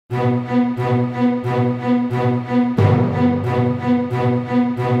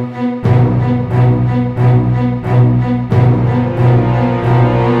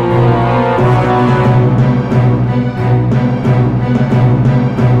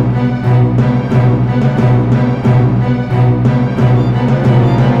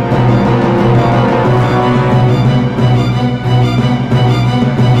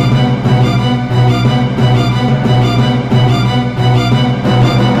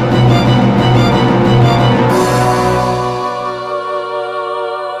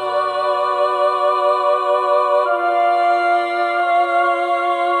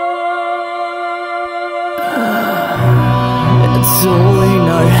It's all in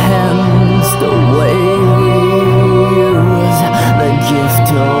our hands, the way we use the gift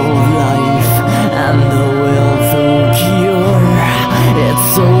of life and the will to cure.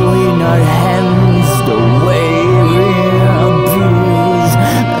 It's all in our hands, the way we abuse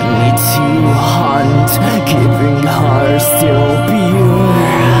the need to hunt, keeping hearts still pure.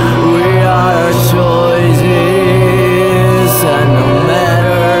 We are our choices, and no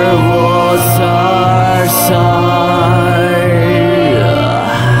matter what's our side,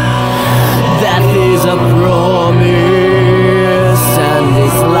 death is a promise, and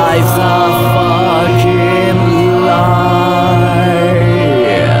this life's a fucking lie.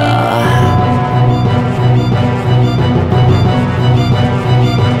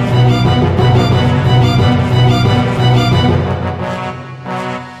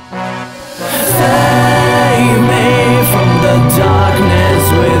 Save me from the darkness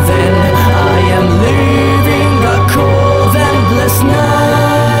within. I am living a cold, endless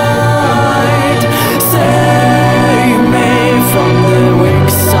night. Save me from the weak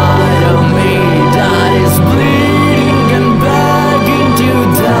side of me that is bleeding and begging to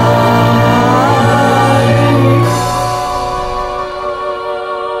die.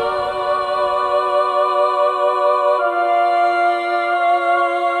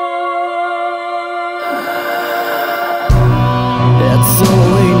 It's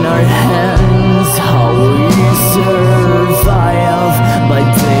all in our hands, how we survive by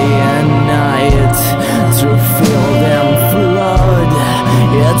day and night through field and flood.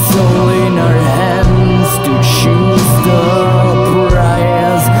 It's all in our hands to choose the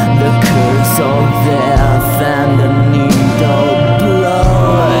prize, the curse of death and the need of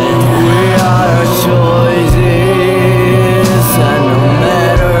blood. We are our choices, and no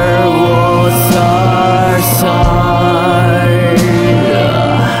matter what's our side,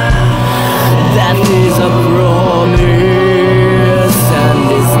 that is a promise, and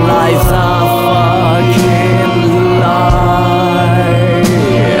this life's a fucking lie.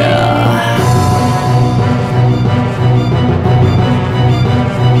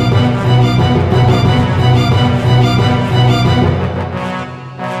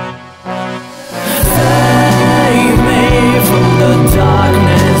 Save me from the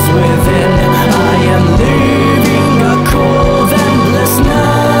darkness within. I am living a cold, endless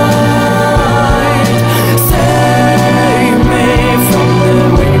night. Save me from the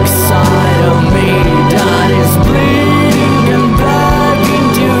weak side of me that is bleeding and begging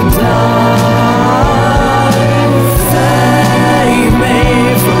to die. Save me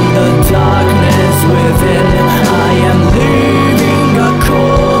from the darkness within. I am living a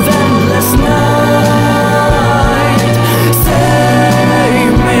cold, endless night.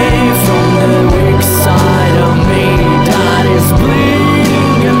 Save me from the weak side of me that is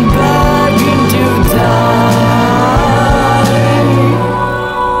bleeding and begging to die.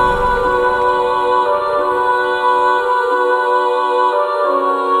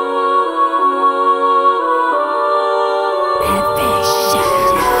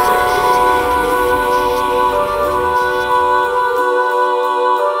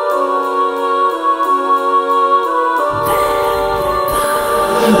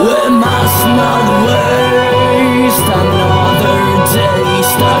 We must not waste another day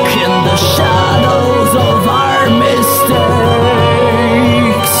stuck in the shadows of our mistakes.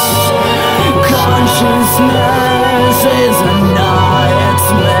 Consciousness is a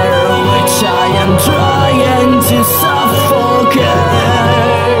nightmare which I am trying to suffocate.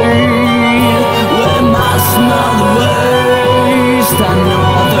 We must not waste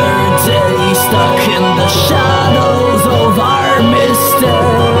another day stuck in the shadows of our mistakes.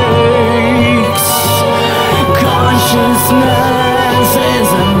 Consciousness is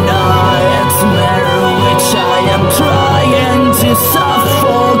a nightmare which I am trying to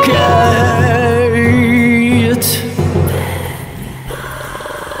suffocate.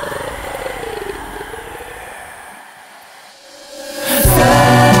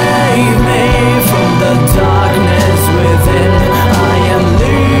 Save me from the darkness within. I am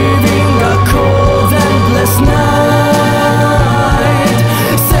leaving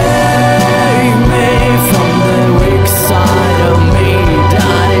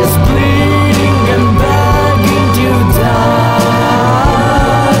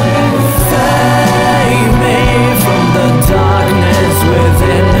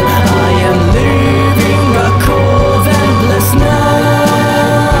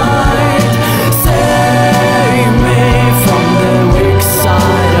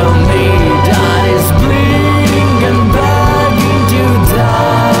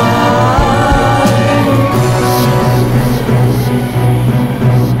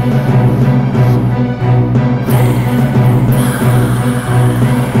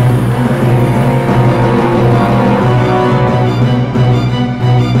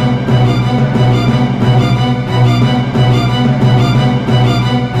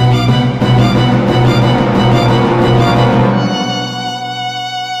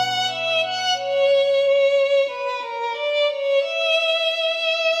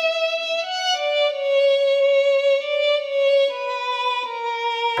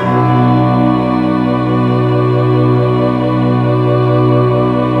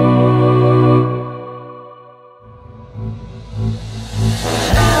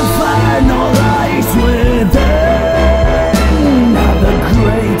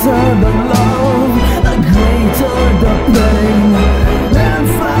the